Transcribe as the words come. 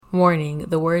Warning,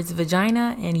 the words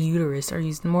vagina and uterus are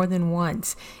used more than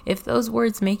once. If those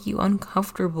words make you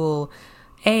uncomfortable,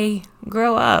 A,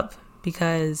 grow up,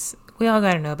 because we all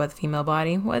gotta know about the female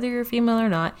body, whether you're female or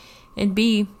not. And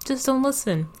B, just don't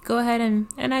listen. Go ahead and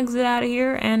exit out of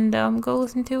here and go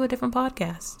listen to a different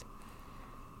podcast.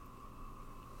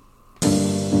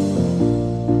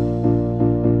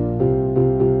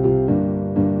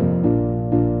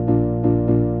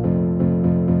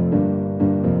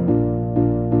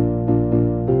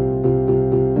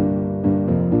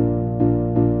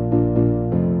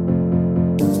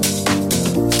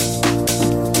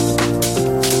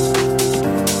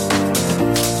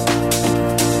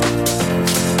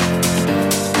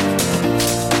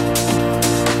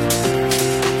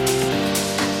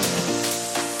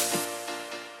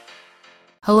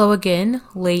 Hello again,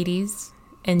 ladies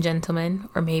and gentlemen,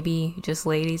 or maybe just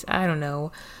ladies. I don't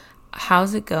know.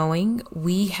 How's it going?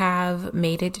 We have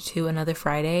made it to another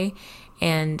Friday,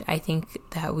 and I think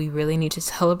that we really need to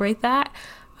celebrate that.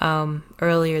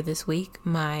 Earlier this week,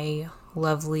 my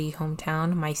lovely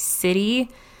hometown, my city,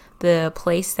 the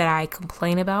place that I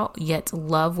complain about yet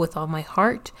love with all my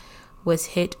heart, was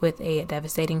hit with a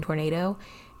devastating tornado,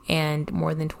 and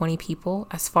more than 20 people,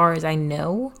 as far as I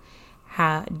know,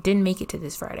 didn't make it to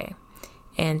this Friday,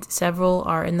 and several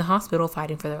are in the hospital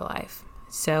fighting for their life.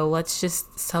 So let's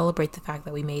just celebrate the fact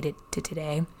that we made it to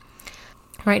today.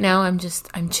 Right now, I'm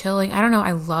chilling. I don't know.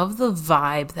 I love the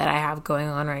vibe that I have going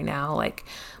on right now. Like,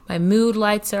 my mood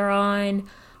lights are on.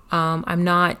 I'm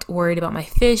not worried about my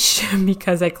fish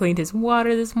because I cleaned his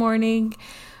water this morning.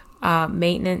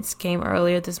 Maintenance came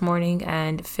earlier this morning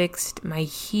and fixed my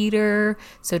heater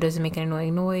so it doesn't make an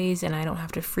annoying noise and I don't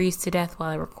have to freeze to death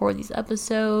while I record these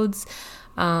episodes.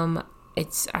 I'm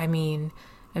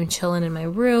chilling in my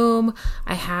room.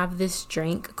 I have this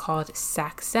drink called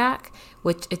Sac Sac,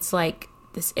 which it's like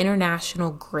this international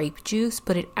grape juice,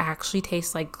 but it actually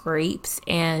tastes like grapes.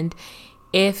 And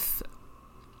if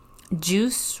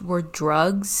juice were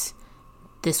drugs,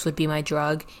 this would be my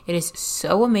drug. It is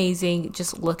so amazing.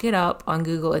 Just look it up on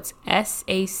Google. It's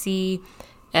SAC.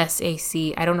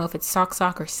 I don't know if it's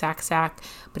Sock or Sac Sac,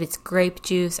 but it's grape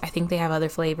juice. I think they have other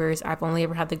flavors. I've only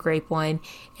ever had the grape one,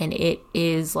 and it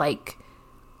is like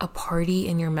a party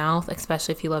in your mouth,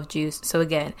 especially if you love juice. So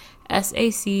again,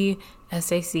 SAC.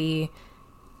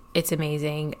 It's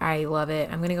amazing. I love it.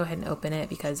 I'm going to go ahead and open it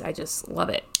because I just love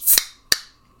it.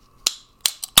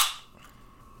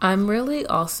 I'm really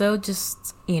also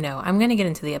just, I'm going to get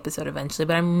into the episode eventually,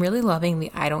 but I'm really loving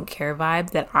the I don't care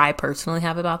vibe that I personally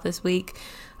have about this week.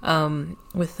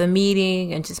 With the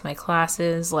meeting and just my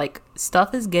classes, like,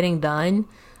 stuff is getting done,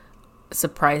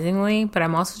 surprisingly, but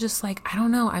I'm also just like, I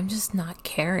don't know, I'm just not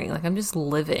caring. Like, I'm just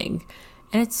living,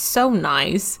 and it's so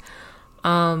nice.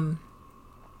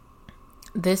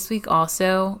 This week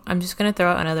also, I'm just going to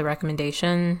throw out another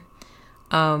recommendation.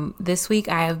 This week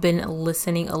I have been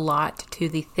listening a lot to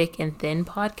the Thick and Thin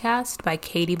podcast by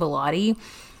Katie Bellotti.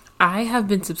 I have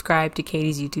been subscribed to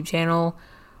Katie's YouTube channel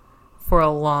for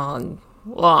a long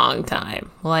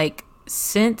time. Like,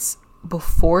 since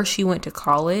before she went to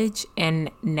college,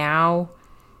 and now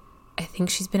I think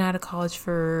she's been out of college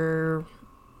for,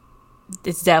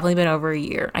 it's definitely been over a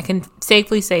year. I can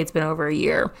safely say it's been over a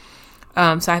year.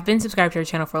 So I've been subscribed to her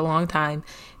channel for a long time,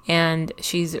 and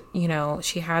she's,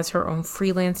 she has her own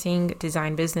freelancing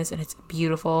design business, and it's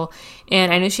beautiful.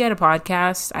 And I knew she had a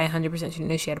podcast. I 100%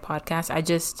 knew she had a podcast. I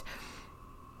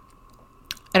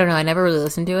don't know. I never really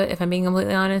listened to it, if I'm being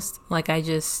completely honest. Like, I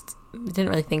just didn't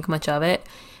really think much of it.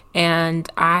 And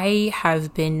I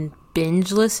have been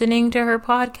binge listening to her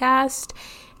podcast,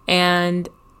 and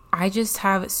I just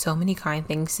have so many kind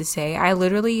things to say. I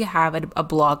literally have a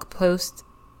blog post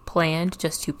planned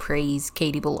just to praise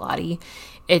Katie Bellotti.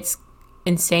 It's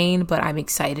insane, but I'm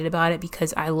excited about it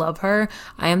because I love her.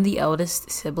 I am the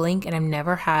eldest sibling, and I've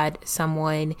never had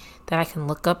someone that I can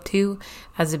look up to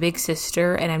as a big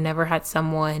sister, and I've never had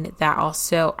someone that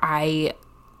also I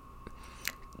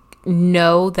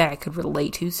know that I could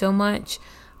relate to so much.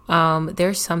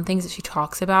 There's some things that she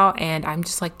talks about, and I'm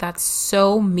just like, that's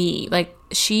so me. Like,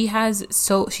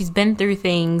 she's been through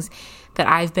things that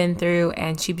I've been through,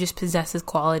 and she just possesses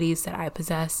qualities that I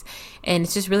possess, and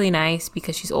it's just really nice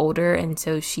because she's older, and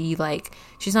so she's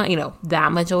not,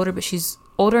 that much older, but she's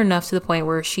older enough to the point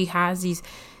where she has these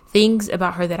things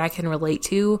about her that I can relate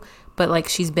to, but like,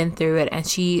 she's been through it, and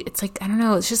it's like, I don't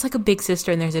know, it's just like a big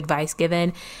sister, and there's advice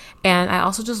given. And I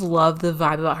also just love the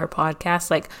vibe about her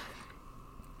podcast. Like,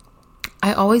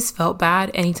 I always felt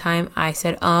bad anytime I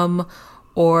said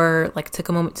or like took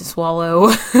a moment to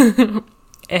swallow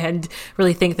and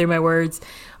really think through my words,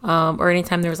 or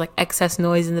anytime there was like excess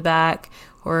noise in the back,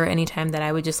 or anytime that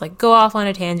I would just like go off on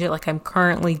a tangent like I'm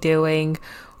currently doing,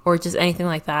 or just anything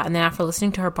like that. And then after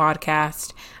listening to her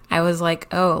podcast, I was like,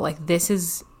 oh, like this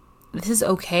is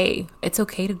okay. It's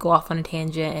okay to go off on a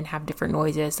tangent and have different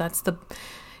noises. That's the,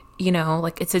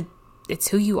 like it's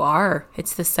who you are.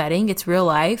 It's the setting. It's real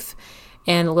life.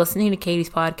 And listening to Katie's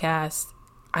podcast,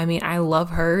 I mean, I love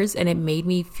hers, and it made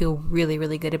me feel really,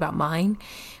 really good about mine.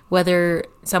 Whether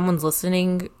someone's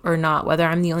listening or not, whether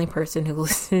I'm the only person who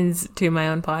listens to my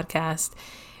own podcast,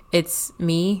 it's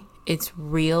me. It's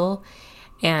real.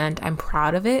 And I'm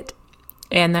proud of it.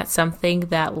 And that's something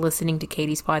that listening to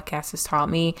Katie's podcast has taught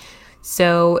me.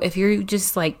 So if you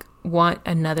just like want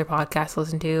another podcast to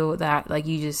listen to that, like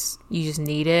you just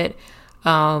need it,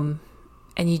 and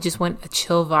you just want a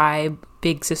chill vibe,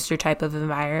 big sister type of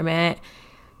environment,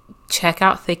 check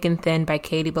out Thick and Thin by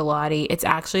Katie Bellotti. It's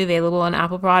actually available on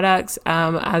Apple products.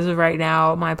 As of right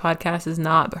now, my podcast is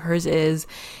not, but hers is,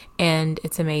 and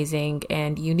it's amazing,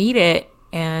 and you need it,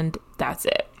 and that's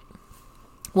it.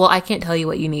 Well, I can't tell you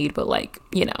what you need, but like,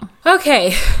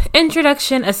 Okay,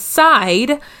 introduction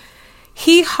aside,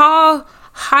 hee-haw,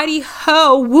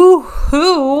 hidey-ho,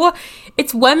 woo-hoo,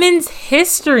 it's Women's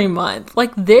History Month.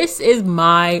 Like, this is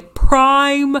my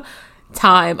prime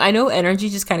time. I know energy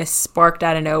just kind of sparked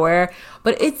out of nowhere,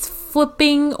 but it's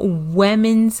flipping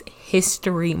Women's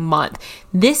History Month.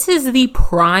 This is the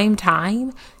prime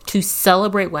time to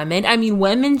celebrate women. I mean,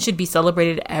 women should be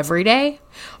celebrated every day,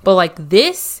 but like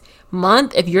this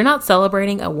month, if you're not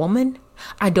celebrating a woman,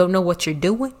 I don't know what you're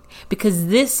doing, because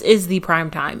this is the prime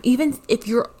time. Even if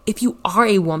you are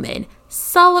a woman,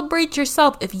 celebrate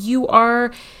yourself. If you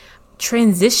are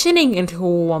transitioning into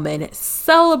a woman,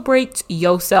 celebrate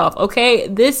yourself. Okay,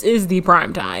 this is the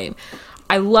prime time.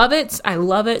 I love it. I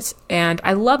love it, and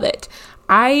I love it.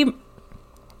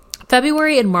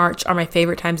 February and March are my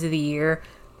favorite times of the year,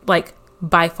 like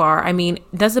by far. I mean,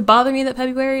 does it bother me that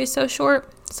February is so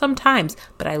short? Sometimes,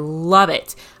 but I love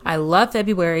it. I love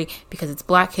February because it's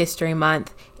Black History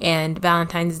Month and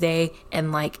Valentine's Day,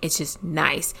 and like it's just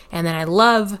nice. And then I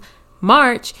love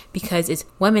March because it's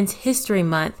Women's History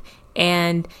Month,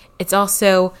 and it's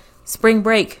also spring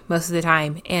break most of the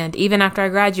time. And even after I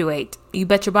graduate, you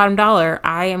bet your bottom dollar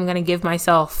I am going to give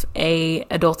myself a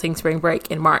adulting spring break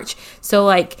in March. So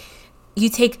like, you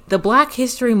take the Black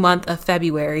History Month of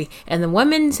February and the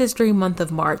Women's History Month of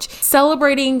March,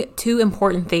 celebrating two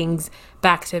important things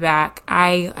back to back.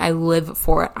 I live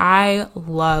for it. I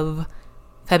love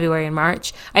February and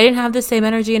March. I didn't have the same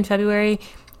energy in February.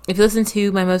 If you listen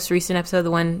to my most recent episode,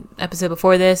 the one episode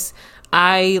before this,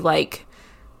 February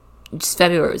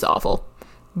was awful.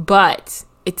 But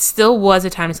it still was a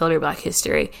time to celebrate Black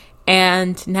history.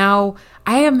 And now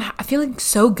I am feeling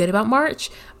so good about March.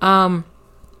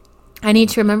 I need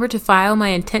to remember to file my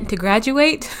intent to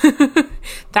graduate.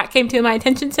 That came to my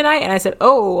attention tonight, and I said,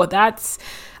 oh, that's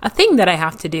a thing that I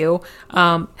have to do.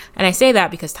 And I say that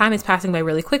because time is passing by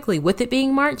really quickly with it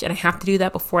being March, and I have to do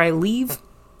that before I leave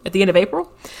at the end of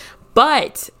April.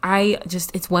 But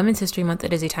it's Women's History Month.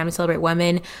 It is a time to celebrate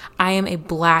women. I am a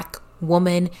Black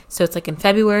woman, so it's like in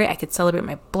February, I could celebrate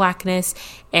my Blackness,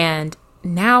 and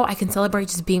now I can celebrate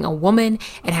just being a woman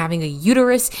and having a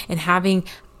uterus and having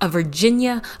a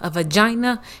vagina,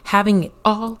 having it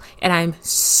all. And I'm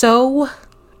so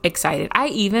excited. I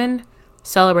even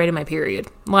celebrated my period.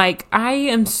 Like, I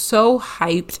am so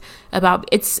hyped about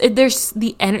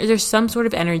there's some sort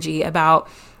of energy about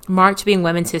March being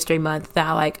Women's History Month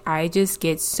that like I just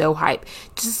get so hyped.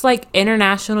 Just like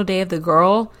International Day of the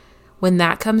Girl, when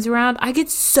that comes around, I get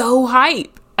so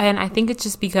hyped. And I think it's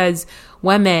just because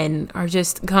women are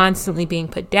just constantly being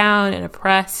put down and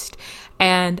oppressed,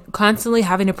 and constantly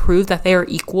having to prove that they are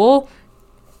equal,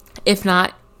 if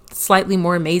not slightly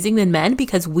more amazing than men,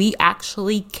 because we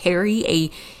actually carry a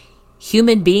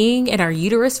human being in our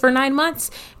uterus for 9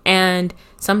 months. And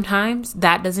sometimes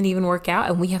that doesn't even work out,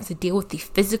 and we have to deal with the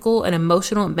physical and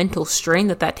emotional and mental strain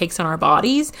that takes on our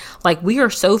bodies. Like, we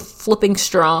are so flipping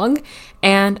strong,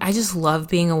 and I just love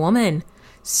being a woman.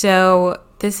 So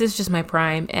this is just my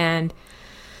prime, and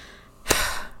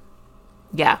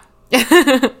yeah.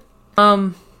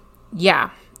 Yeah.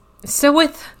 So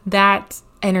with that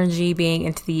energy being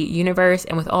into the universe,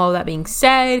 and with all of that being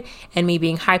said, and me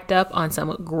being hyped up on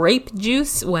some grape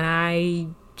juice when I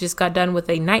just got done with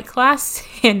a night class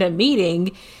and a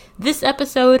meeting, this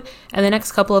episode and the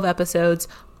next couple of episodes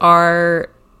are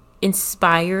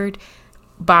inspired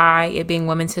by it being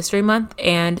Women's History Month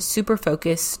and super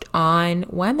focused on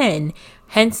women.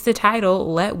 Hence the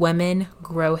title, Let Women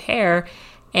Grow Hair.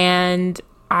 And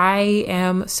I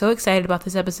am so excited about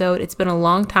this episode. It's been a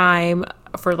long time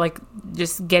for like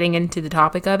just getting into the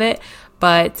topic of it,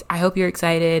 but I hope you're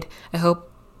excited. I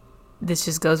hope this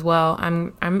just goes well.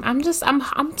 I'm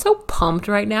so pumped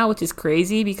right now, which is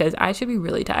crazy because I should be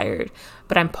really tired,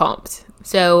 but I'm pumped.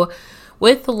 So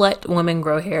with Let Women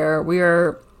Grow Hair, we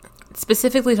are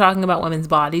specifically talking about women's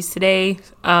bodies today.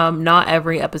 Not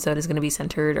every episode is going to be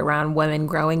centered around women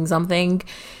growing something.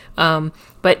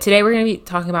 But today we're going to be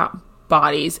talking about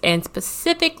bodies, and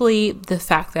specifically the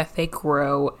fact that they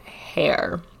grow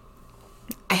hair.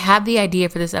 I had the idea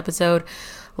for this episode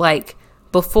like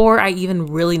before I even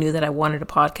really knew that I wanted a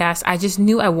podcast. I just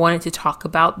knew I wanted to talk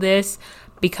about this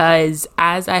because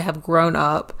as I have grown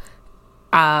up,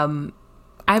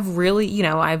 I've really,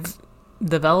 I've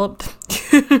developed.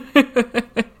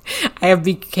 I have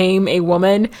became a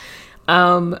woman.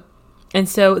 And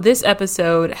so this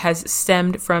episode has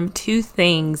stemmed from two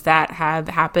things that have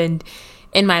happened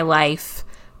in my life,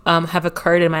 have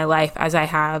occurred in my life as I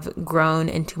have grown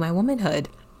into my womanhood.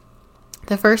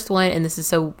 The first one, and this is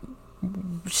so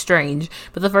strange,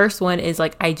 but the first one is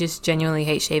like, I just genuinely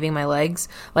hate shaving my legs.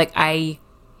 Like, I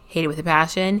hate it with a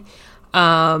passion.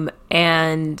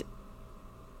 And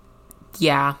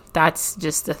yeah, that's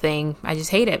just the thing. I just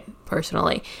hate it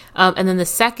personally. And then the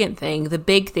second thing, the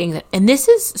big thing and this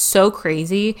is so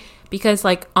crazy because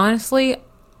like, honestly,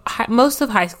 most of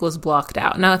high school is blocked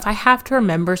out. Now, if I have to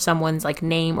remember someone's like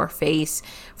name or face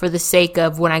for the sake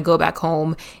of when I go back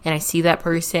home and I see that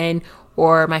person,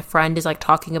 or my friend is like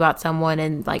talking about someone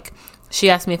and like, she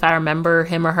asked me if I remember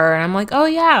him or her, and I'm like, oh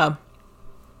yeah.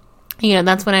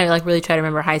 That's when I like really try to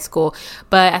remember high school.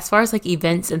 But as far as like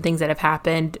events and things that have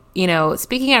happened,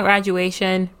 speaking at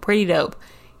graduation, pretty dope.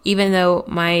 Even though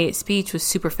my speech was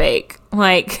super fake.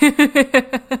 Like,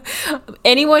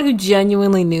 anyone who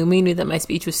genuinely knew me knew that my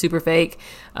speech was super fake.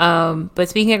 But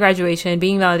speaking at graduation,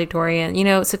 being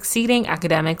valedictorian, succeeding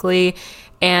academically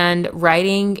and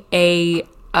writing a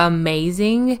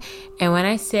amazing, and when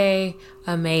I say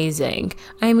amazing,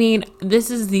 I mean,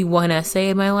 this is the one essay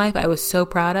in my life I was so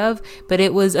proud of, but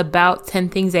it was about 10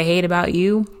 Things I Hate About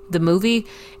You, the movie,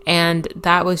 and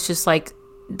that was just like,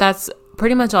 that's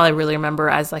pretty much all I really remember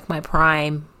as like my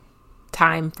prime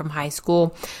time from high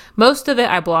school. Most of it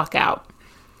I block out.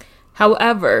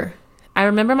 However, I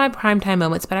remember my primetime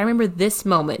moments, but I remember this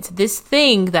moment, this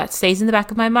thing that stays in the back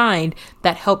of my mind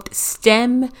that helped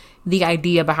stem the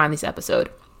idea behind this episode.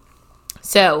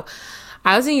 So,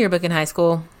 I was in yearbook in high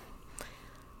school.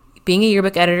 Being a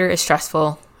yearbook editor is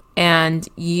stressful. And,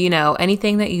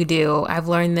 anything that you do, I've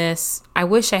learned this. I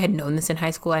wish I had known this in high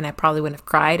school and I probably wouldn't have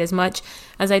cried as much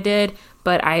as I did.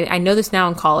 But I know this now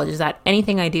in college is that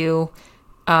anything I do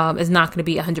is not going to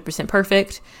be 100%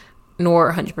 perfect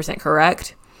nor 100%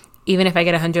 correct. Even if I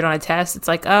get 100 on a test, it's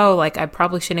like, oh, like I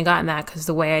probably shouldn't have gotten that because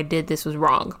the way I did this was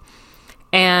wrong.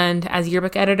 And as a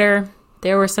yearbook editor,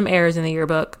 there were some errors in the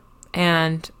yearbook.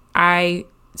 And I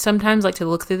sometimes like to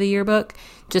look through the yearbook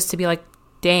just to be like,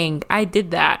 dang, I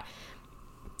did that.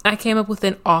 I came up with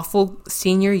an awful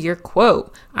senior year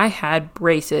quote. I had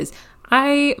braces.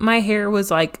 My hair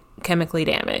was like chemically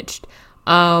damaged.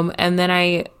 And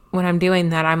then when I'm doing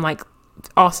that, I'm like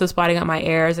also spotting out my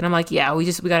errors, and I'm like, yeah, we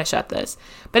got to shut this.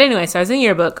 But anyway, so I was in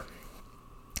yearbook,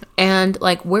 and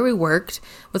like where we worked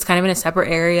was kind of in a separate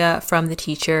area from the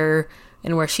teacher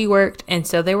and where she worked. And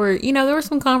so there were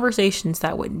some conversations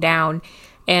that went down,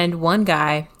 and one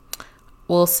guy,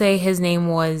 we'll say his name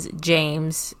was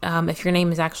James. If your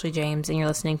name is actually James and you're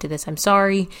listening to this, I'm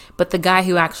sorry. But the guy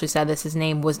who actually said this, his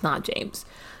name was not James.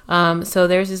 So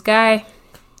there's this guy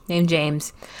named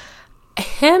James.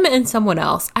 Him and someone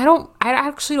else. I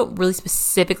actually don't really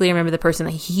specifically remember the person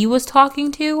that he was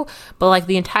talking to, but like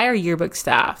the entire yearbook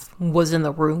staff was in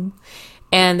the room,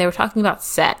 and they were talking about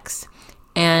sex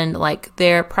and like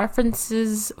their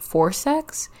preferences for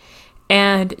sex.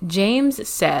 And James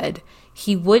said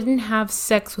he wouldn't have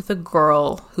sex with a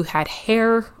girl who had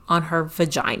hair on her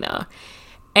vagina.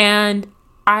 And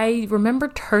I remember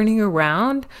turning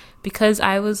around because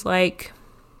I was like,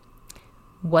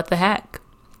 what the heck?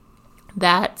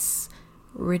 That's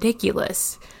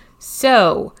ridiculous.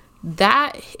 So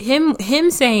that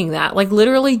him saying that, like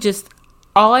literally just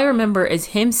all I remember is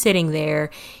him sitting there.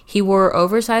 He wore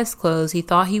oversized clothes. He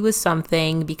thought he was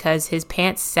something because his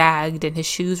pants sagged and his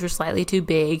shoes were slightly too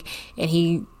big, and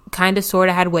he kind of sort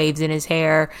of had waves in his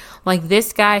hair. Like,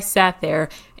 this guy sat there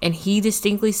and he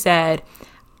distinctly said,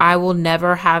 I will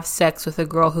never have sex with a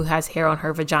girl who has hair on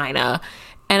her vagina.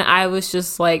 And I was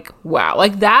just like, wow,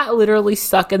 like that literally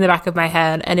stuck in the back of my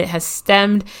head, and it has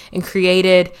stemmed and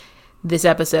created this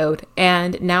episode.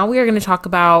 And now we are going to talk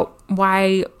about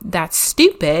why that's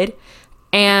stupid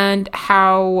and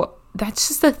how that's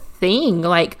just a thing,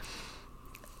 like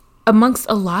amongst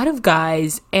a lot of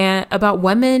guys, and about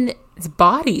women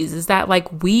bodies is that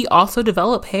like we also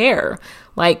develop hair.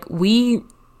 Like what?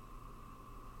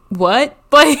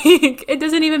 Like it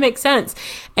doesn't even make sense.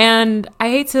 And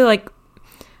I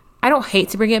don't hate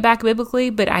to bring it back biblically,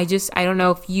 but I don't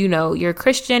know if you're a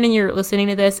Christian and you're listening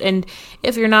to this. And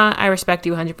if you're not, I respect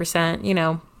you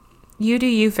 100%. You do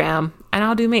you, fam, and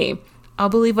I'll do me. I'll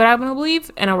believe what I want to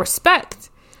believe, and I'll respect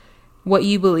what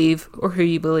you believe or who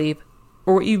you believe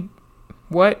or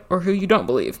who you don't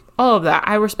believe. All of that.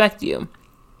 I respect you.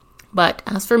 But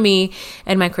as for me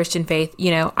and my Christian faith,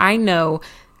 I know,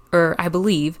 or I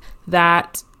believe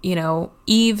that,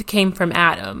 Eve came from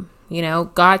Adam.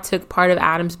 God took part of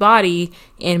Adam's body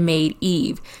and made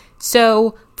Eve.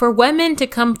 So for women to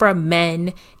come from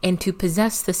men and to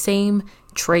possess the same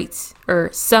traits or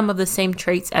some of the same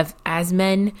traits as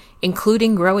men,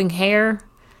 including growing hair,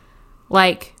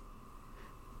 like,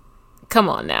 come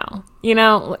on now,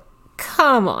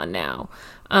 come on now.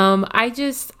 I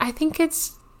think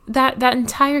it's that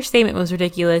entire statement was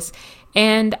ridiculous.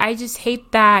 And I just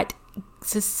hate that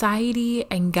society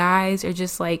and guys are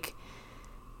just like,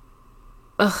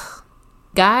 ugh,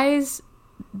 guys,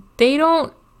 they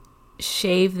don't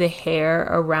shave the hair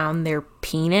around their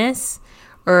penis,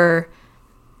 or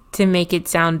to make it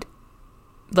sound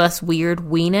less weird,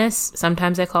 weenus.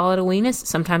 Sometimes I call it a weenus.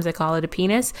 Sometimes I call it a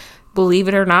penis. Believe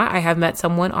it or not, I have met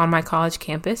someone on my college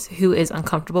campus who is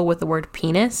uncomfortable with the word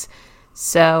penis.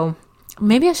 So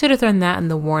maybe I should have thrown that in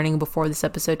the warning before this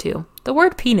episode too. The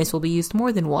word penis will be used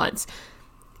more than once.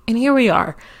 And here we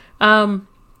are.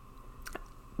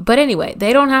 But anyway,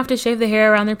 they don't have to shave the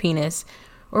hair around their penis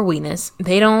or weenus.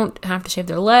 They don't have to shave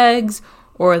their legs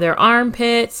or their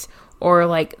armpits or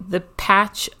like the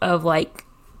patch of like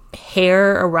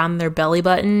hair around their belly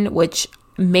button, which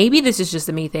maybe this is just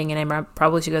a me thing and I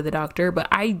probably should go to the doctor, but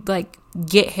I like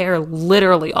get hair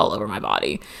literally all over my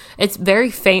body. It's very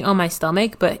faint on my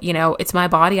stomach, but it's my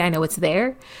body. I know it's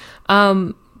there.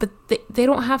 But they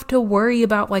don't have to worry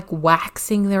about like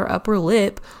waxing their upper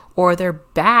lip or their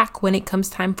back when it comes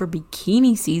time for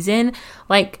bikini season.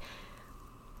 Like,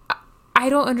 I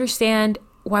don't understand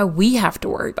why we have to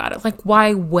worry about it. Like,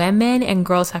 why women and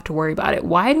girls have to worry about it.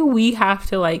 Why do we have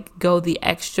to like go the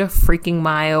extra freaking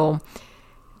mile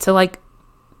to like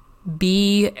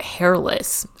be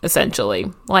hairless,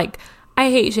 essentially? Like, I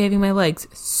hate shaving my legs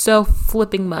so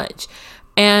flipping much.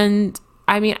 And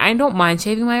I mean, I don't mind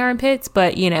shaving my armpits,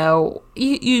 but you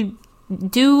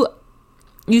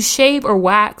shave or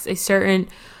wax a certain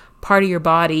part of your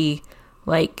body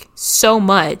like so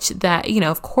much that,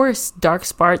 of course, dark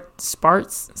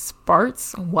spots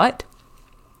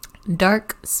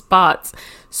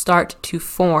start to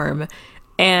form.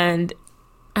 And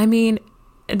I mean,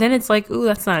 then it's like, ooh,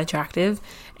 that's not attractive.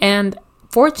 And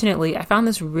fortunately, I found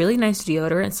this really nice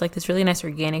deodorant. It's like this really nice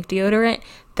organic deodorant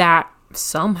that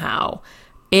somehow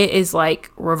it is like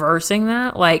reversing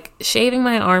that, like shaving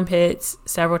my armpits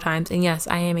several times. And yes,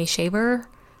 I am a shaver,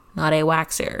 not a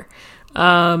waxer.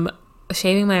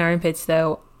 Shaving my armpits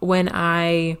though, when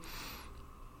I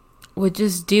would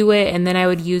just do it, and then I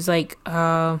would use like,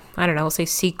 I don't know, we'll say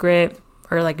Secret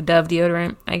or like Dove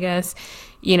deodorant, I guess,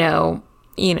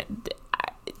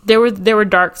 there were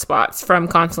dark spots from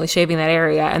constantly shaving that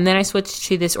area. And then I switched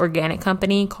to this organic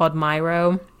company called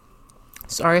Myro.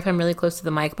 Sorry if I'm really close to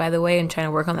the mic, by the way. I'm trying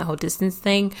to work on that whole distance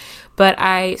thing. But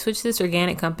I switched to this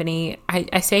organic company.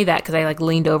 I say that because I like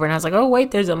leaned over and I was like, oh,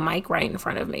 wait, there's a mic right in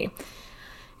front of me.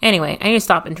 Anyway, I need to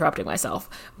stop interrupting myself.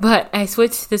 But I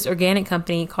switched to this organic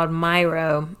company called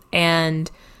Myro. And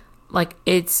like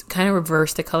it's kind of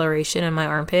reversed the coloration in my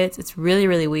armpits. It's really,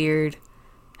 really weird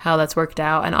how that's worked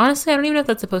out. And honestly, I don't even know if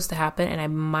that's supposed to happen. And I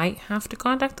might have to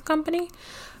contact the company.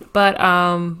 But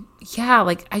yeah,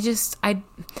 like I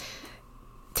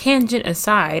tangent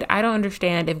aside, I don't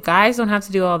understand, if guys don't have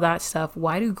to do all that stuff,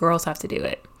 why do girls have to do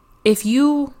it? If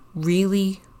you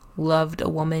really loved a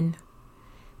woman,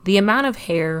 the amount of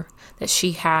hair that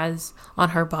she has on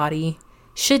her body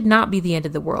should not be the end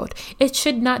of the world. It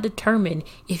should not determine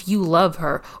if you love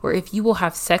her or if you will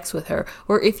have sex with her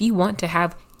or if you want to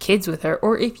have kids with her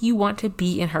or if you want to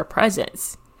be in her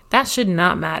presence. That should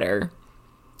not matter.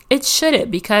 It shouldn't,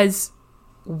 because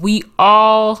we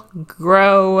all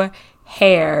grow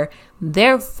hair.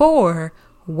 Therefore,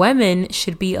 women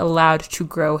should be allowed to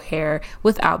grow hair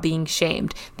without being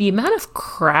shamed. The amount of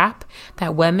crap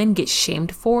that women get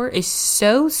shamed for is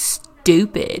so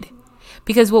stupid,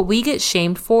 because what we get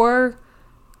shamed for,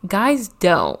 guys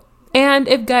don't. And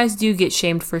if guys do get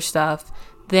shamed for stuff,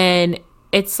 then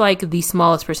it's like the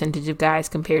smallest percentage of guys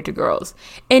compared to girls.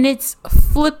 And it's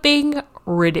flipping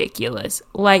ridiculous.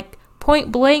 Like,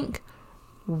 point blank,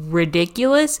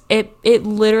 ridiculous. It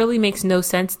literally makes no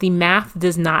sense. The math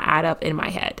does not add up in my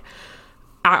head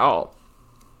at all.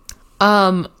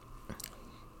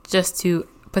 Just to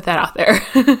put that out there.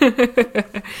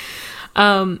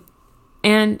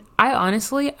 And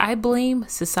I blame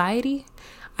society.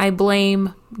 I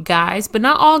blame guys, but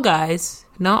not all guys.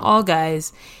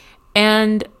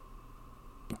 And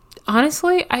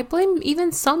honestly, I blame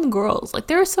even some girls. Like,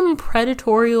 there are some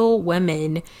predatory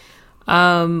women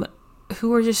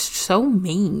who are just so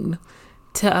mean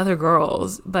to other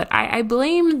girls. But I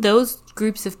blame those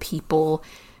groups of people.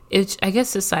 I guess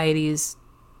society is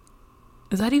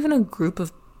that even a group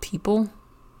of people?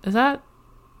 I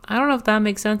don't know if that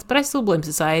makes sense, but I still blame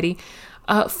society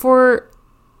for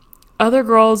other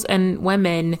girls and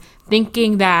women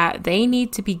thinking that they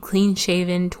need to be clean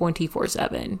shaven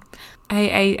 24/7.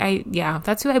 Yeah,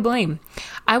 that's who I blame.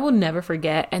 I will never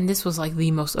forget, and this was like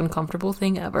the most uncomfortable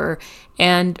thing ever.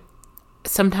 And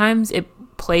sometimes it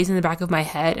plays in the back of my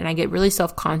head and I get really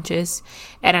self-conscious,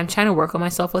 and I'm trying to work on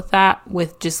myself with that,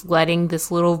 with just letting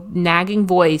this little nagging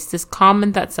voice, this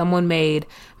comment that someone made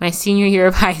my senior year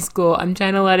of high school, I'm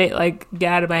trying to let it like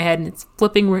get out of my head, and it's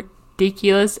flipping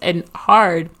ridiculous and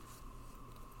hard.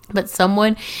 But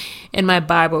someone in my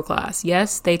Bible class,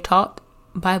 yes, they taught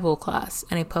Bible class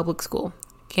in a public school.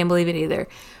 Can't believe it either.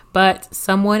 But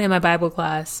someone in my Bible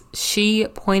class, she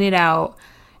pointed out,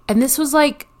 and this was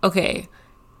like, okay,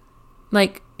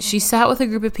 like she sat with a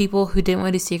group of people who didn't want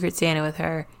to do Secret Santa with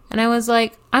her. And I was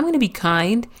like, I'm going to be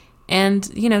kind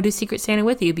and, do Secret Santa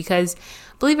with you, because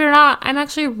believe it or not, I'm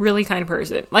actually a really kind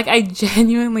person. Like, I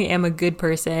genuinely am a good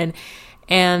person.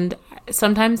 And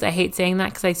sometimes I hate saying that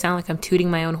because I sound like I'm tooting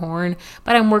my own horn,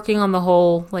 but I'm working on the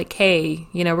whole, like, hey,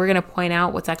 we're going to point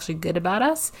out what's actually good about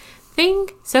us thing.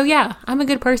 So yeah, I'm a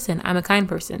good person. I'm a kind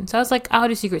person. So I was like, I'll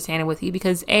do Secret Santa with you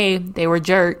because A, they were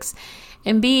jerks.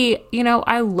 And B,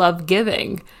 I love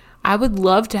giving. I would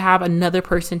love to have another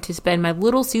person to spend my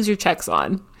little Caesar checks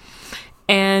on.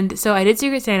 And so I did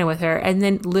Secret Santa with her. And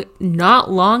then not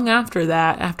long after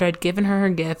that, after I'd given her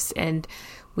gifts and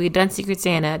we had done Secret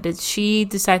Santa, did she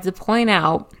decide to point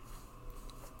out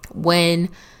when,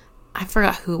 I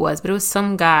forgot who it was, but it was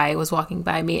some guy was walking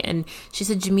by me, and she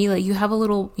said, Jamila, you have a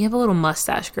little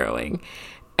mustache growing.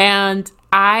 And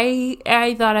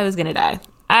I thought I was going to die.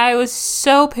 I was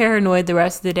so paranoid the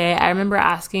rest of the day. I remember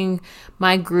asking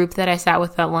my group that I sat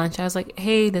with at lunch, I was like,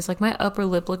 hey, does like my upper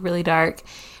lip look really dark?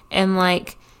 And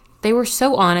like, they were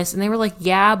so honest, and they were like,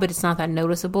 yeah, but it's not that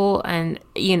noticeable. And,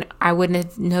 I wouldn't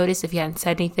have noticed if you hadn't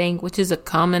said anything, which is a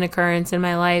common occurrence in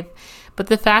my life. But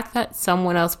the fact that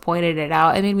someone else pointed it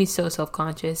out, it made me so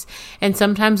self-conscious. And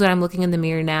sometimes when I'm looking in the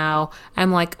mirror now,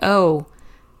 I'm like, oh,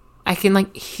 I can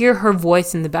like hear her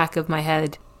voice in the back of my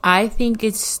head. I think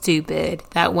it's stupid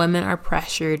that women are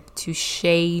pressured to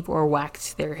shave or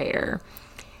wax their hair,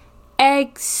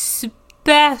 especially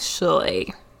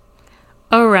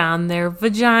around their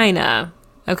vagina.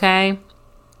 Okay?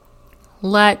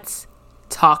 Let's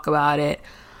talk about it.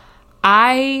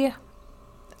 I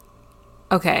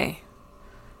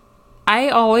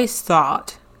always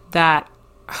thought that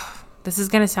this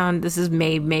is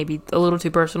maybe a little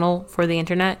too personal for the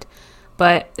internet,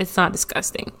 but it's not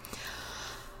disgusting.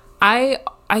 I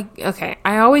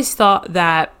always thought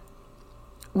that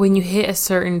when you hit a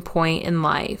certain point in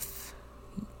life,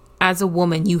 as a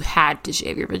woman, you had to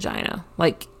shave your vagina.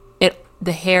 Like,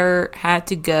 the hair had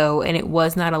to go, and it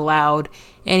was not allowed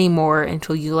anymore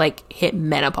until you like hit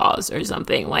menopause or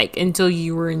something, like until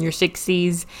you were in your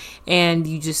 60s and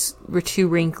you just were too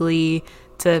wrinkly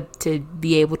to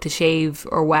be able to shave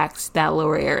or wax that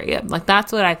lower area. Like,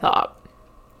 that's what I thought.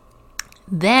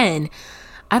 Then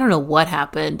I don't know what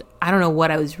happened. I don't know what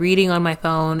I was reading on my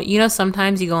phone.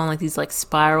 Sometimes you go on like these like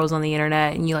spirals on the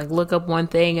internet, and you like look up one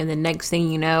thing, and the next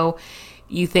thing you know,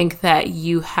 you think that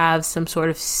you have some sort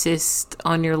of cyst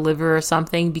on your liver or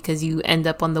something because you end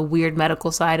up on the weird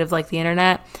medical side of like the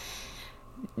internet.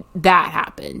 That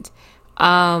happened.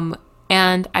 And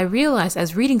I realized, I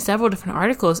was reading several different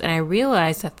articles, and I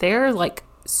realized that there are like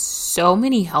so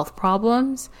many health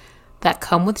problems that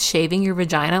come with shaving your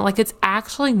vagina. Like, it's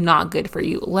actually not good for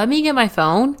you. Let me get my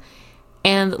phone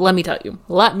and let me tell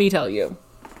you.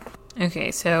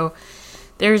 Okay, so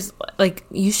there's like,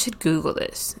 you should Google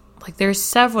this. Like, there's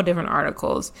several different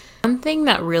articles. One thing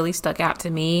that really stuck out to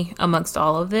me amongst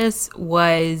all of this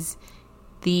was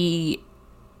the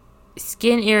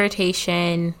skin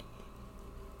irritation,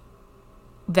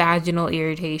 vaginal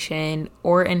irritation,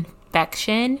 or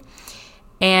infection,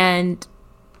 and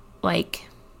like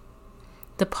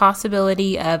the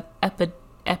possibility of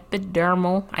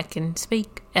epidermal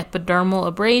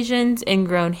abrasions,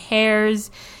 ingrown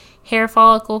hairs, hair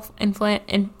follicle I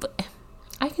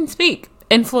can speak.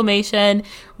 Inflammation,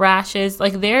 rashes.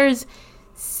 Like, there's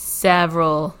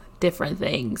several different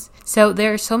things. So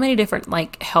there are so many different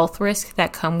like health risks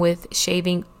that come with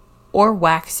shaving or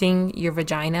waxing your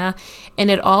vagina,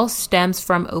 and it all stems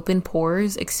from open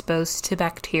pores exposed to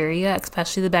bacteria,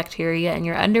 especially the bacteria in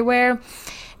your underwear.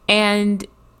 And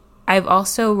I've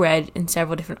also read in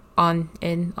several different I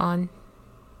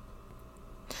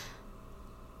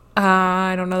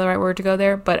don't know the right word to go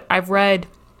there, but I've read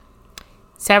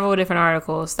several different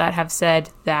articles that have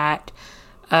said that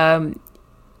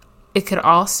it could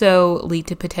also lead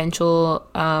to potential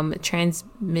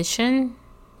transmittance.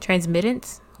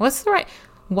 What's the right?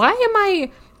 Why am I?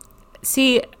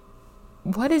 See,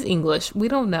 what is English? We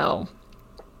don't know.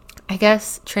 I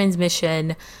guess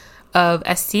transmission of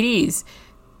STDs,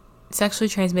 sexually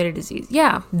transmitted disease.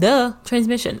 Yeah,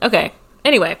 transmission. Okay.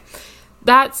 Anyway,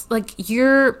 that's like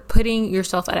you're putting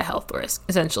yourself at a health risk,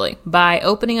 essentially, by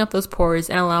opening up those pores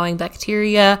and allowing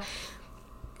bacteria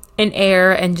and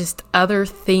air and just other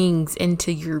things into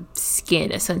your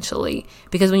skin, essentially.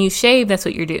 Because when you shave, that's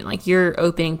what you're doing. Like, you're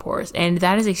opening pores, and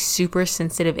that is a super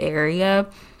sensitive area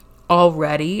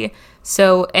already.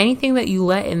 So anything that you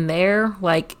let in there,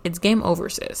 like, it's game over,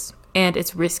 sis. And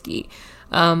it's risky.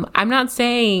 I'm not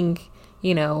saying,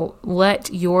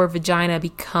 let your vagina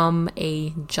become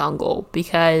a jungle,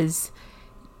 because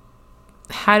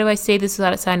how do I say this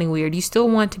without it sounding weird? You still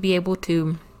want to be able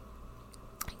to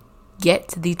get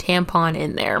the tampon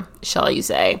in there, shall you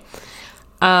say.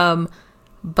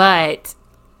 But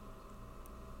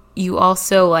you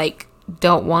also like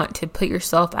don't want to put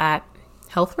yourself at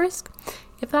health risk,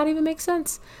 if that even makes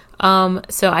sense.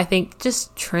 So I think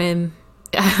just trim.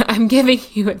 I'm giving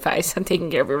you advice on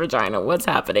taking care of your vagina. What's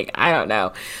happening? I don't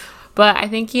know. But I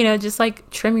think, just like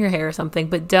trim your hair or something,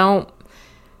 but I'm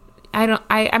not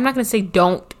going to say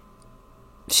don't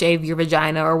shave your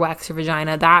vagina or wax your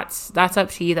vagina. That's up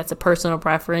to you. That's a personal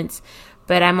preference.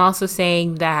 But I'm also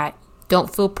saying that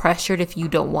don't feel pressured if you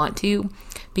don't want to,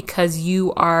 because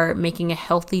you are making a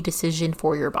healthy decision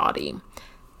for your body.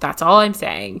 That's all I'm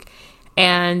saying.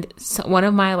 And so one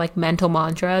of my like mental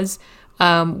mantras,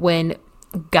 when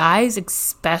guys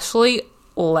especially,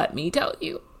 let me tell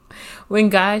you, when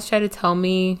guys try to tell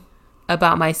me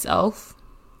about myself,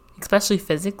 especially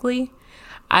physically,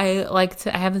 I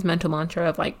have this mental mantra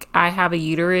of like, I have a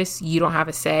uterus, you don't have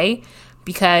a say,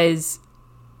 because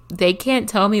they can't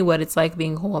tell me what it's like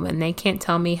being a woman. They can't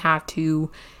tell me how to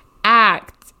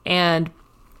act and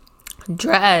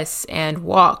dress and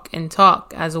walk and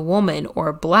talk as a woman or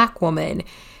a black woman.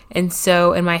 And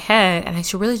so in my head, and I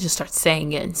should really just start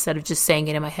saying it instead of just saying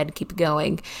it in my head and keep it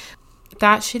going,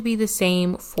 that should be the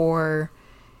same for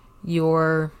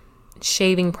your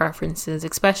shaving preferences,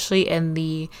 especially in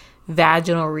the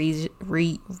vaginal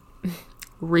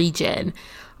region.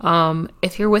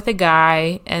 If you're with a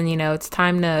guy and it's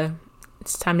time to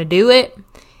do it,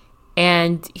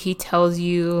 and he tells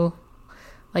you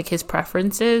like his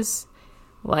preferences,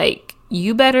 like,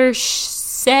 you better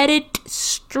set it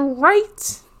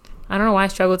straight. I don't know why I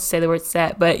struggle to say the word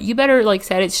set, but you better like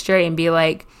set it straight and be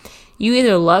like, you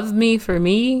either love me for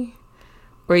me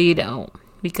or you don't,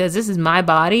 because this is my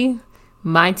body,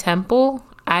 my temple.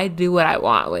 I do what I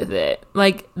want with it.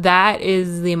 Like, that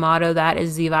is the motto. That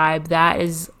is the vibe. That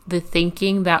is the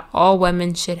thinking that all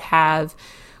women should have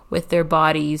with their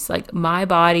bodies. Like, my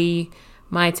body,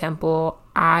 my temple.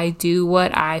 I do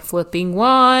what I flipping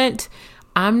want.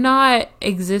 I'm not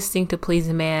existing to please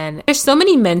a man. There's so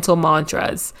many mental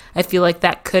mantras I feel like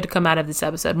that could come out of this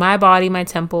episode. My body, my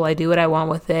temple. I do what I want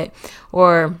with it.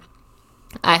 Or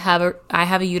I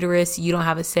have a uterus. You don't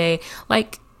have a say.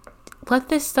 Like, let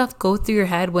this stuff go through your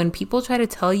head when people try to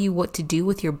tell you what to do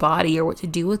with your body or what to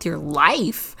do with your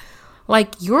life.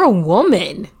 Like, you're a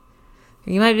woman.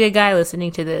 You might be a guy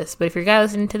listening to this, but if you're a guy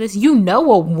listening to this, you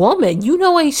know a woman. You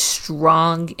know a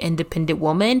strong, independent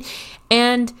woman.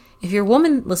 And if you're a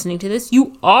woman listening to this,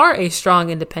 you are a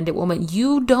strong, independent woman.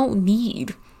 You don't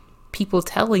need people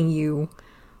telling you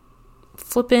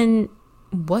flipping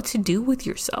what to do with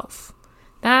yourself.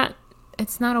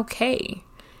 It's not okay.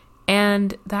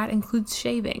 And that includes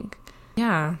shaving.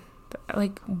 Yeah,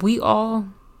 like, we all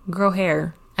grow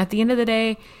hair. At the end of the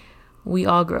day, we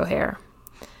all grow hair.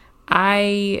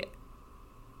 I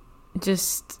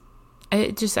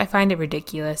find it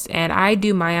ridiculous, and I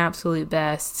do my absolute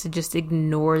best to just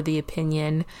ignore the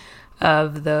opinion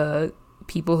of the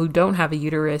people who don't have a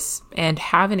uterus and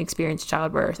haven't experienced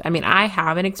childbirth. I mean, I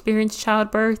haven't experienced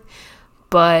childbirth,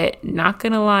 but not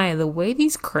gonna lie, the way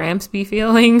these cramps be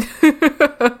feeling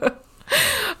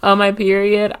on my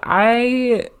period,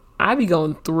 I I be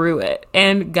going through it.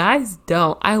 And guys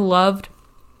don't. I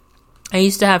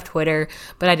used to have Twitter,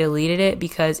 but I deleted it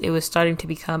because it was starting to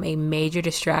become a major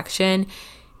distraction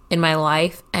in my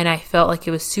life. And I felt like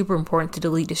it was super important to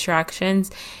delete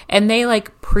distractions. And they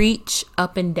like preach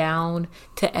up and down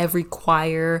to every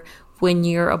choir when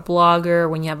you're a blogger,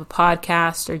 when you have a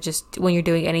podcast, or just when you're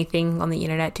doing anything on the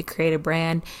internet to create a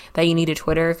brand, that you need a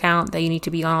Twitter account, that you need to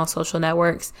be on all social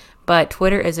networks. But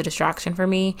Twitter is a distraction for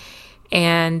me.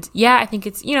 And yeah, I think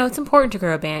it's, it's important to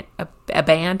grow a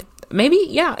band, maybe,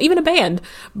 yeah, even a band,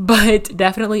 but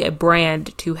definitely a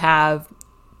brand to have,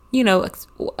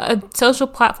 a social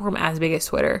platform as big as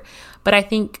Twitter. But I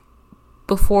think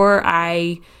before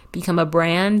I become a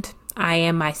brand, I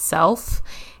am myself,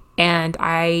 and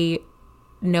I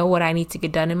know what I need to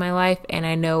get done in my life, and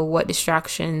I know what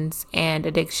distractions and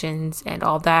addictions and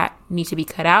all that need to be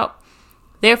cut out.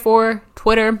 Therefore,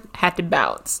 Twitter had to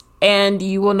bounce, and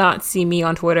you will not see me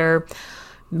on Twitter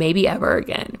maybe ever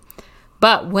again.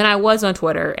 But when I was on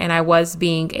Twitter and I was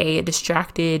being a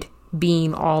distracted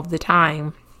being all the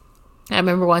time, I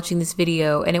remember watching this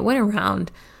video, and it went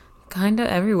around kind of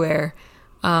everywhere,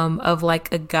 of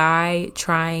like a guy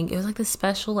trying, it was like this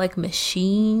special like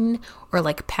machine or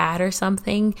like pad or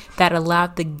something that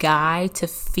allowed the guy to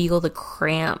feel the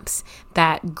cramps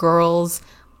that girls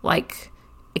like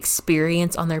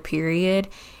experience on their period.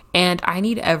 And I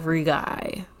need every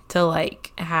guy to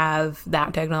like have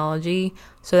that technology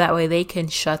so that way they can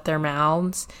shut their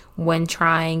mouths when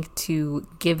trying to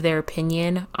give their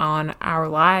opinion on our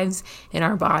lives and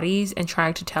our bodies and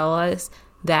trying to tell us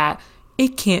that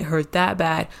it can't hurt that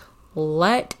bad.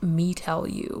 Let me tell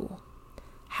you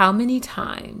how many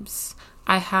times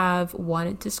I have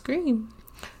wanted to scream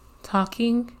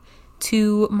talking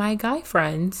to my guy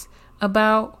friends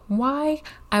about why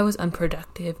I was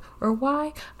unproductive, or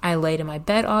why I laid in my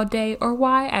bed all day, or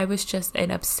why I was just an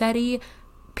upsetty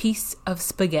piece of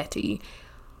spaghetti.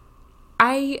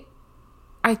 I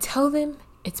tell them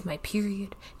it's my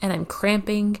period and I'm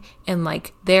cramping, and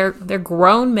like they're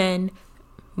grown men,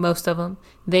 most of them,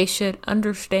 they should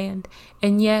understand.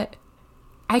 And yet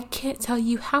I can't tell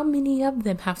you how many of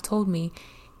them have told me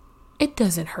it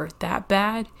doesn't hurt that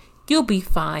bad. You'll be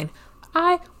fine.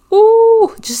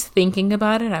 Just thinking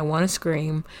about it, I want to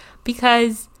scream,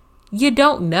 because you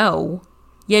don't know.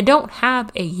 You don't have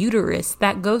a uterus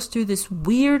that goes through this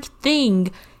weird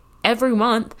thing every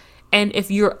month. And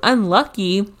if you're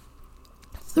unlucky,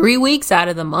 3 weeks out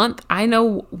of the month, I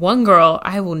know one girl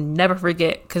I will never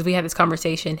forget, because we had this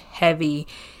conversation heavy,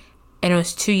 and it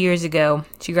was 2 years ago.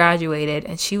 She graduated,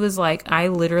 and she was like, I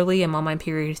literally am on my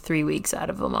period 3 weeks out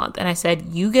of a month. And I said,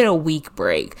 you get a week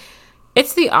break.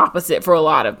 It's the opposite for a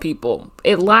lot of people.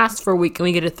 It lasts for a week and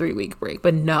we get a 3-week break,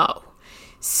 but no.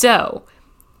 So,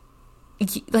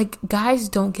 like, guys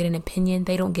don't get an opinion.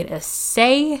 They don't get a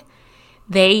say.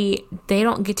 They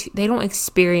don't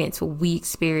experience what we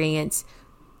experience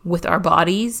with our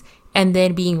bodies, and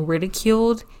then being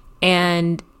ridiculed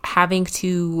and having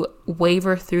to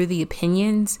waver through the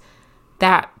opinions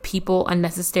that people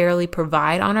unnecessarily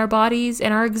provide on our bodies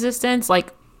and our existence.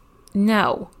 Like,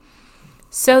 no.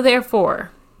 So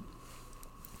therefore,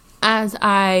 as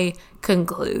I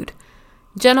conclude,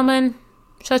 gentlemen,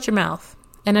 shut your mouth.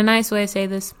 And a nice way to say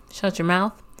this, shut your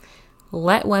mouth.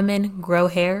 Let women grow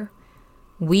hair.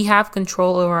 We have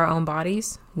control over our own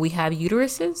bodies. We have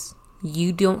uteruses.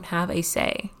 You don't have a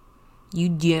say. You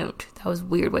don't. That was a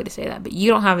weird way to say that, but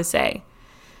you don't have a say.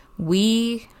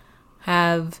 We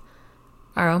have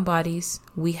our own bodies.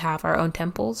 We have our own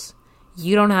temples.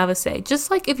 You don't have a say.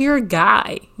 Just like if you're a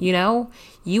guy,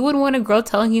 you wouldn't want a girl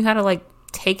telling you how to like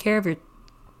take care of your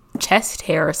chest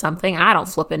hair or something. I don't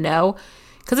flipping know,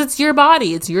 because it's your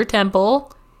body. It's your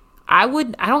temple. I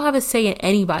don't have a say in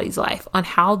anybody's life on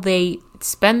how they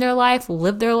spend their life,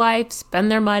 live their life,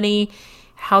 spend their money,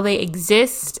 how they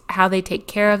exist, how they take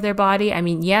care of their body. I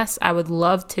mean, yes, I would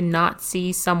love to not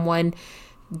see someone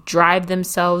drive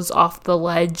themselves off the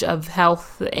ledge of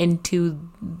health into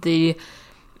the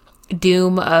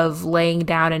doom of laying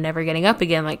down and never getting up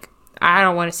again. Like, I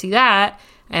don't want to see that.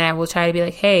 And I will try to be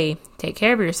like, hey, take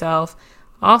care of yourself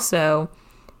also.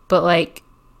 But like,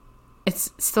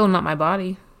 it's still not my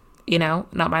body,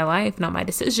 not my life, not my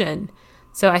decision.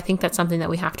 So I think that's something that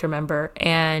we have to remember.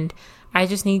 And I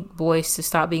just need boys to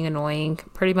stop being annoying,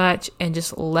 pretty much, and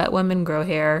just let women grow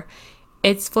hair.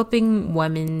 It's flipping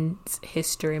Women's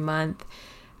History Month.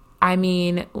 I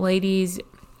mean, ladies,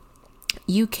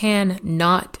 you can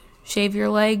not shave your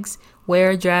legs,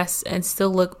 wear a dress, and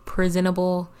still look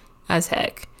presentable as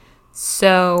heck.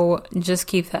 So just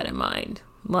keep that in mind.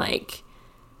 Like,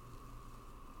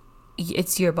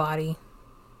 it's your body.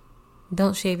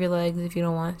 Don't shave your legs if you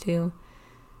don't want to.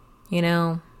 You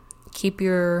know, keep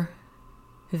your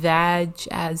vag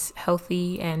as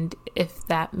healthy, and if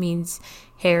that means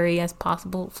hairy as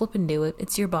possible, flip and do it.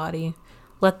 It's your body.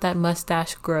 Let that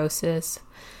mustache grow, sis.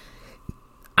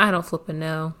 I don't flip and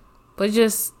know. But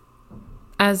just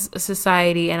as a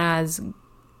society and as,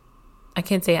 I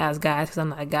can't say as guys because I'm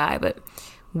not a guy, but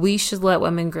we should let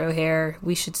women grow hair.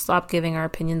 We should stop giving our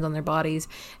opinions on their bodies.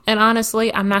 And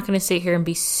honestly, I'm not going to sit here and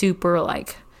be super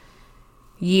like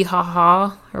yee ha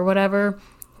ha or whatever,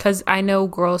 because I know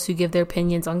girls who give their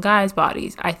opinions on guys'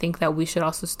 bodies. I think that we should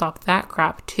also stop that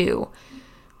crap too.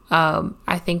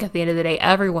 I think at the end of the day,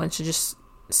 everyone should just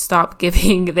stop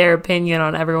giving their opinion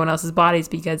on everyone else's bodies,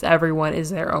 because everyone is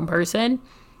their own person.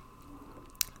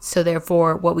 So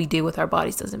therefore, what we do with our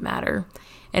bodies doesn't matter.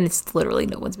 And it's literally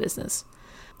no one's business.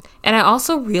 And I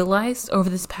also realized over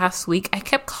this past week, I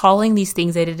kept calling these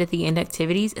things I did at the end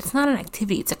activities. It's not an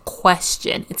activity. It's a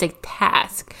question. It's a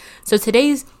task. So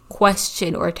today's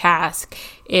question or task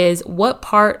is, what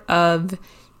part of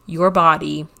your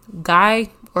body, guy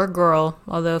or girl,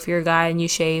 although if you're a guy and you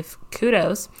shave,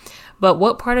 kudos, but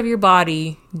what part of your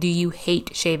body do you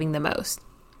hate shaving the most?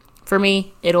 For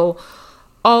me, it'll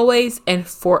always and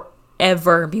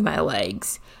forever be my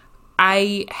legs.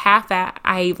 I half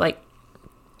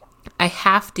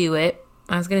do it.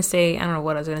 I was going to say, I don't know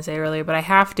what I was going to say earlier, but I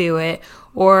half do it,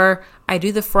 or I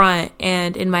do the front,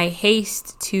 and in my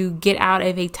haste to get out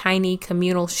of a tiny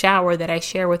communal shower that I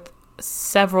share with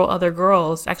several other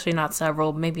girls, actually not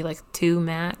several, maybe like 2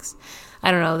 max.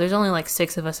 I don't know. There's only like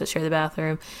 6 of us that share the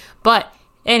bathroom. But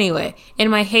anyway, in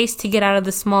my haste to get out of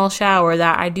the small shower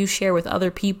that I do share with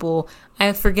other people,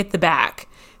 I forget the back.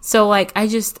 So like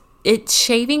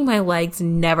shaving my legs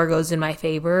never goes in my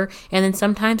favor. And then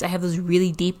sometimes I have those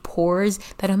really deep pores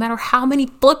that no matter how many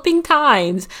flipping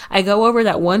times I go over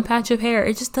that one patch of hair,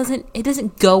 it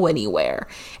doesn't go anywhere.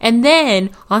 And then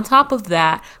on top of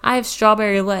that, I have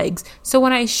strawberry legs. So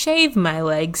when I shave my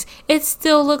legs, it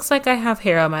still looks like I have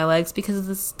hair on my legs because of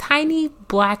this tiny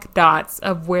black dots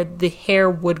of where the hair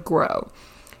would grow.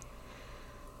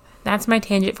 That's my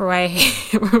tangent for why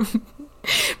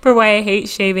I hate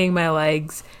shaving my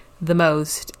legs the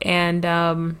most. And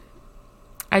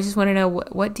I just want to know,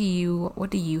 what do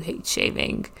you hate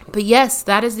shaving? But yes,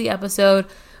 that is the episode.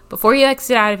 Before you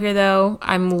exit out of here though,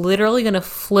 I'm literally gonna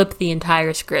flip the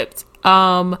entire script.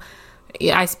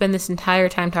 I spend this entire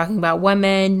time talking about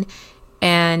women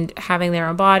and having their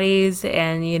own bodies,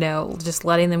 and just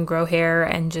letting them grow hair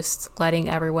and just letting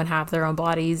everyone have their own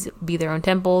bodies, be their own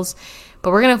temples. But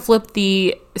we're gonna flip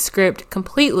the script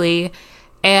completely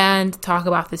and talk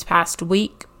about this past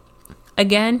week.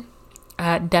 Again,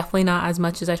 definitely not as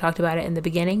much as I talked about it in the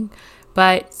beginning,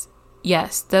 but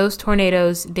yes, those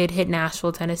tornadoes did hit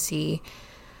Nashville, Tennessee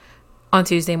on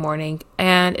Tuesday morning.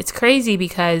 And it's crazy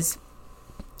because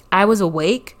I was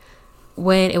awake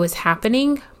when it was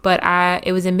happening, but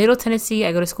it was in Middle Tennessee.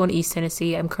 I go to school in East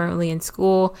Tennessee. I'm currently in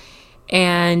school,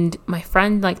 and my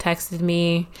friend texted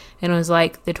me and was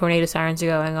like, the tornado sirens are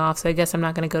going off, so I guess I'm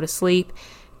not going to go to sleep.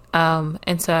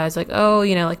 And so I was like,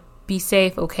 oh, be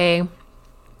safe, okay?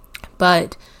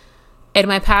 But in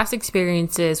my past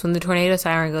experiences, when the tornado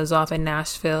siren goes off in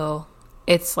Nashville,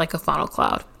 it's like a funnel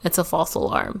cloud. It's a false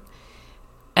alarm.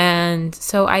 And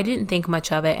so I didn't think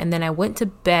much of it. And then I went to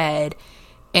bed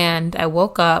and I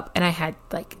woke up and I had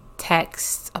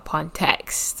text upon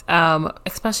text,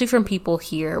 especially from people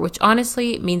here, which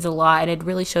honestly means a lot. And it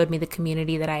really showed me the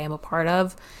community that I am a part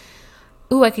of.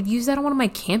 Ooh, I could use that on one of my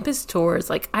campus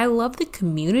tours. I love the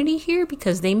community here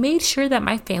because they made sure that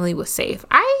my family was safe.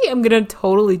 I am going to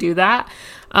totally do that.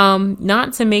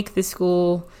 Not to make the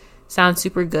school sound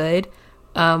super good,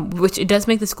 which it does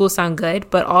make the school sound good,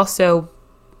 but also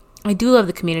I do love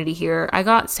the community here. I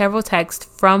got several texts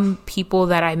from people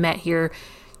that I met here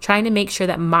trying to make sure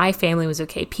that my family was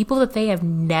okay. People that they have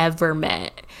never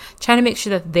met. Trying to make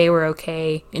sure that they were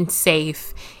okay and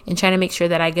safe. And trying to make sure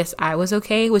that I guess I was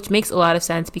okay. Which makes a lot of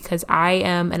sense because I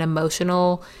am an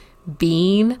emotional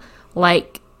being.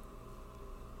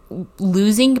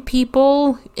 Losing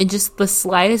people and just the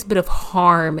slightest bit of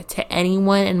harm to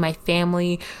anyone in my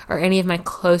family or any of my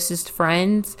closest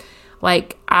friends.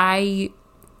 I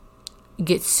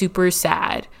get super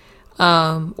sad.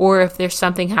 Or if there's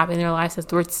something happening in their lives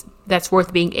that's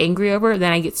worth being angry over,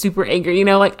 then I get super angry.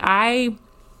 I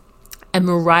am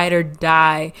a ride or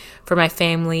die for my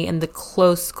family and the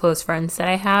close friends that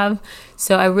I have.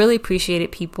 So I really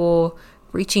appreciated people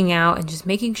reaching out and just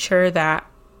making sure that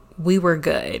we were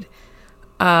good.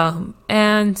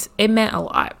 And it meant a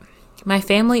lot. My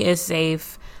family is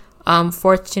safe.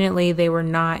 Fortunately, they were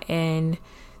not in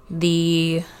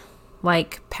the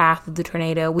like path of the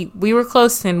tornado. We were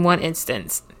close in one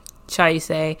instance, shall you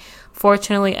say.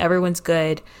 Fortunately, everyone's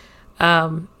good.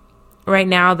 Right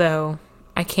now, though,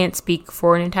 I can't speak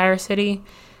for an entire city,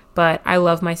 but I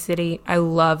love my city. I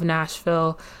love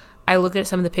Nashville. I looked at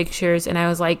some of the pictures and I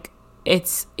was like,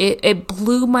 it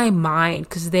blew my mind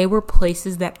because they were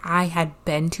places that I had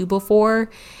been to before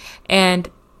and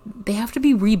they have to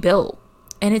be rebuilt.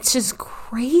 And it's just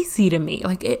crazy to me.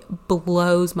 Like, it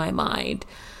blows my mind.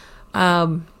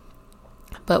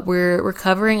 But we're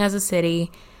recovering as a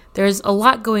city. There's a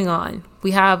lot going on.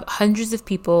 We have hundreds of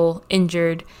people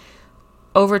injured.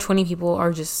 Over 20 people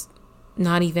are just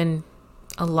not even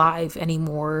alive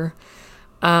anymore.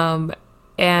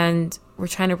 And we're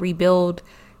trying to rebuild.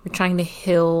 We're trying to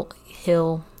heal.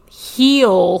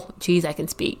 Jeez, I can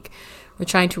speak. We're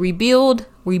trying to rebuild,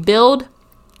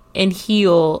 and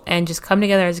heal, and just come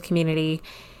together as a community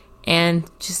and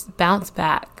just bounce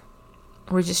back.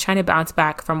 We're just trying to bounce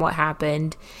back from what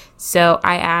happened. So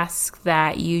I ask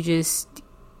that you just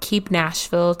keep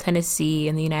Nashville, Tennessee,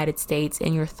 and the United States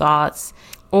in your thoughts.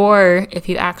 Or if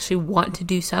you actually want to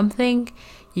do something,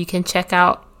 you can check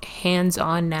out Hands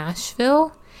On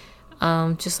Nashville.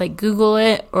 Just like Google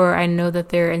it, or I know that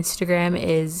their Instagram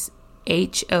is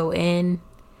HON.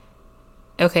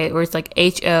 Okay, or it's like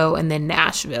HO and then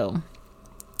Nashville.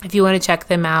 If you want to check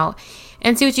them out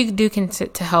and see what you can do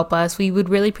to help us, we would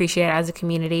really appreciate it as a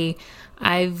community.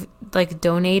 I've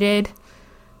donated,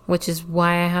 which is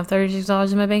why I have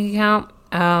 $36 in my bank account.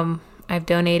 I've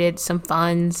donated some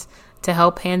funds to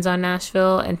help Hands On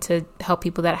Nashville and to help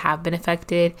people that have been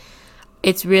affected.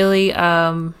 It's really,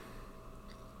 there's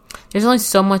only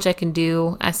so much I can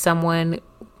do as someone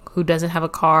who doesn't have a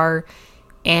car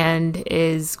and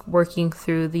is working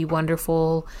through the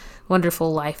wonderful,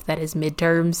 wonderful life that is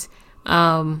midterms.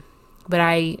 But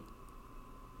I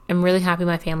am really happy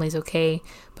my family's okay,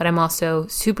 but I'm also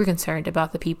super concerned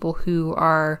about the people who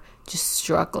are just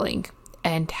struggling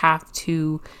and have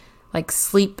to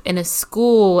sleep in a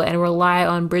school and rely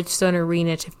on Bridgestone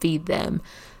Arena to feed them.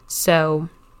 So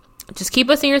just keep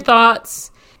us in your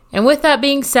thoughts. And with that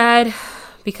being said,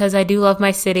 because I do love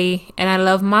my city and I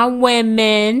love my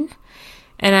women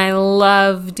and I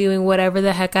love doing whatever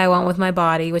the heck I want with my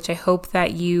body, which I hope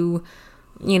that I hope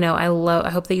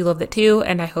that you love that too.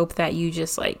 And I hope that you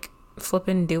just flip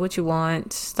and do what you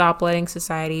want. Stop letting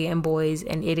society and boys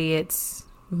and idiots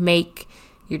make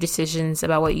your decisions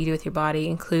about what you do with your body,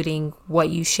 including what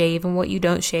you shave and what you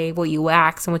don't shave, what you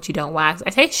wax and what you don't wax.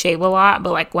 I say shave a lot,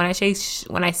 but when I say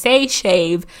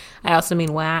shave, I also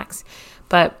mean wax.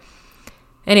 But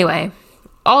anyway,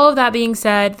 all of that being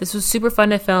said, this was super fun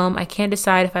to film. I can't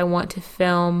decide if I want to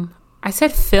film. I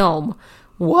said film.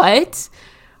 What?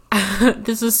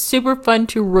 This was super fun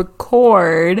to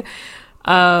record.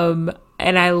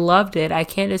 And I loved it. I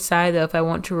can't decide though if I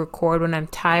want to record when I'm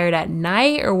tired at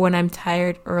night or when I'm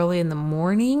tired early in the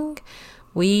morning.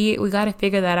 We got to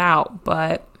figure that out,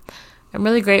 but I'm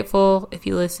really grateful if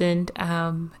you listened.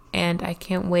 And I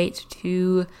can't wait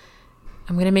I'm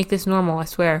going to make this normal. I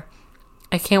swear.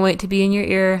 I can't wait to be in your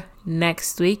ear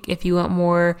next week. If you want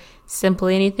more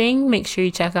Simply Anything, make sure you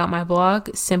check out my blog,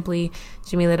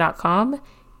 simplyjamila.com.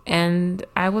 And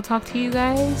I will talk to you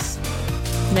guys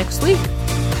next week.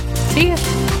 See ya.